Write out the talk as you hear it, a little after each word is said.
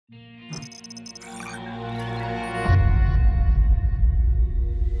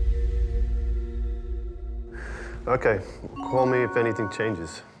Okay, call me if anything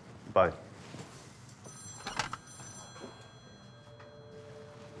changes. Bye.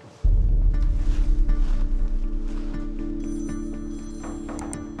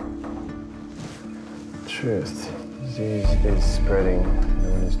 Truth. Disease is spreading. No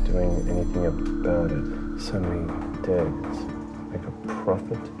one is doing anything about it. So many dead. Make a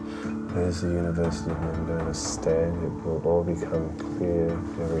profit. Where's the University of Mendota stand? It will all become clear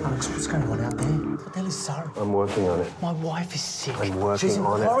very... Alex, what's going on out there? What the hell is Sarah? I'm working on it. My wife is sick. I'm working She's in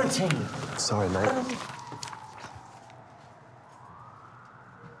on quarantine. it. Sorry, mate.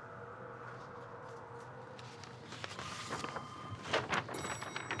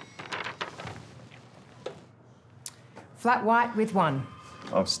 Flat white with 1.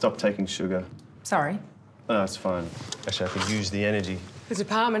 I've stopped taking sugar. Sorry. No, it's fine. Actually, I could use the energy. The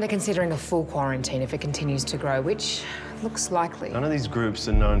department are considering a full quarantine if it continues to grow, which looks likely. None of these groups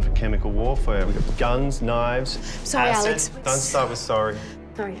are known for chemical warfare. We've got guns, knives, Sorry, acid. Alex. Don't start with sorry.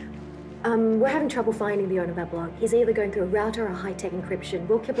 Sorry. We're having trouble finding the owner of that blog. He's either going through a router or high-tech encryption.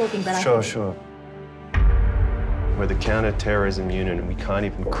 We'll keep looking, but Sure. We're the counter-terrorism unit and we can't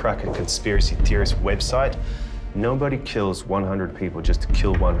even crack a conspiracy theorist website. Nobody kills 100 people just to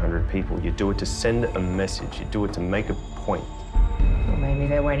kill 100 people. You do it to send a message. You do it to make a point. Or maybe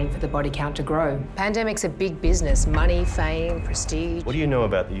they're waiting for the body count to grow. Pandemic's a big business. Money, fame, prestige. What do you know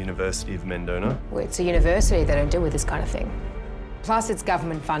about the University of Mendota? Well, it's a university. They don't deal with this kind of thing. Plus, it's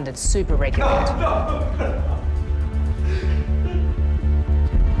government-funded, super regulated. No.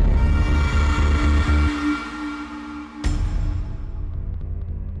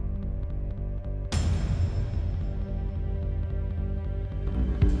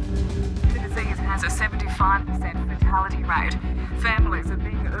 Has a 75% fatality rate. Families are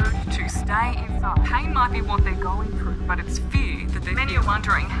being urged to stay inside. Pain might be what they're going through, but it's fear that many are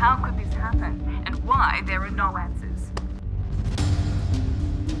wondering how could this happen and why there are no answers.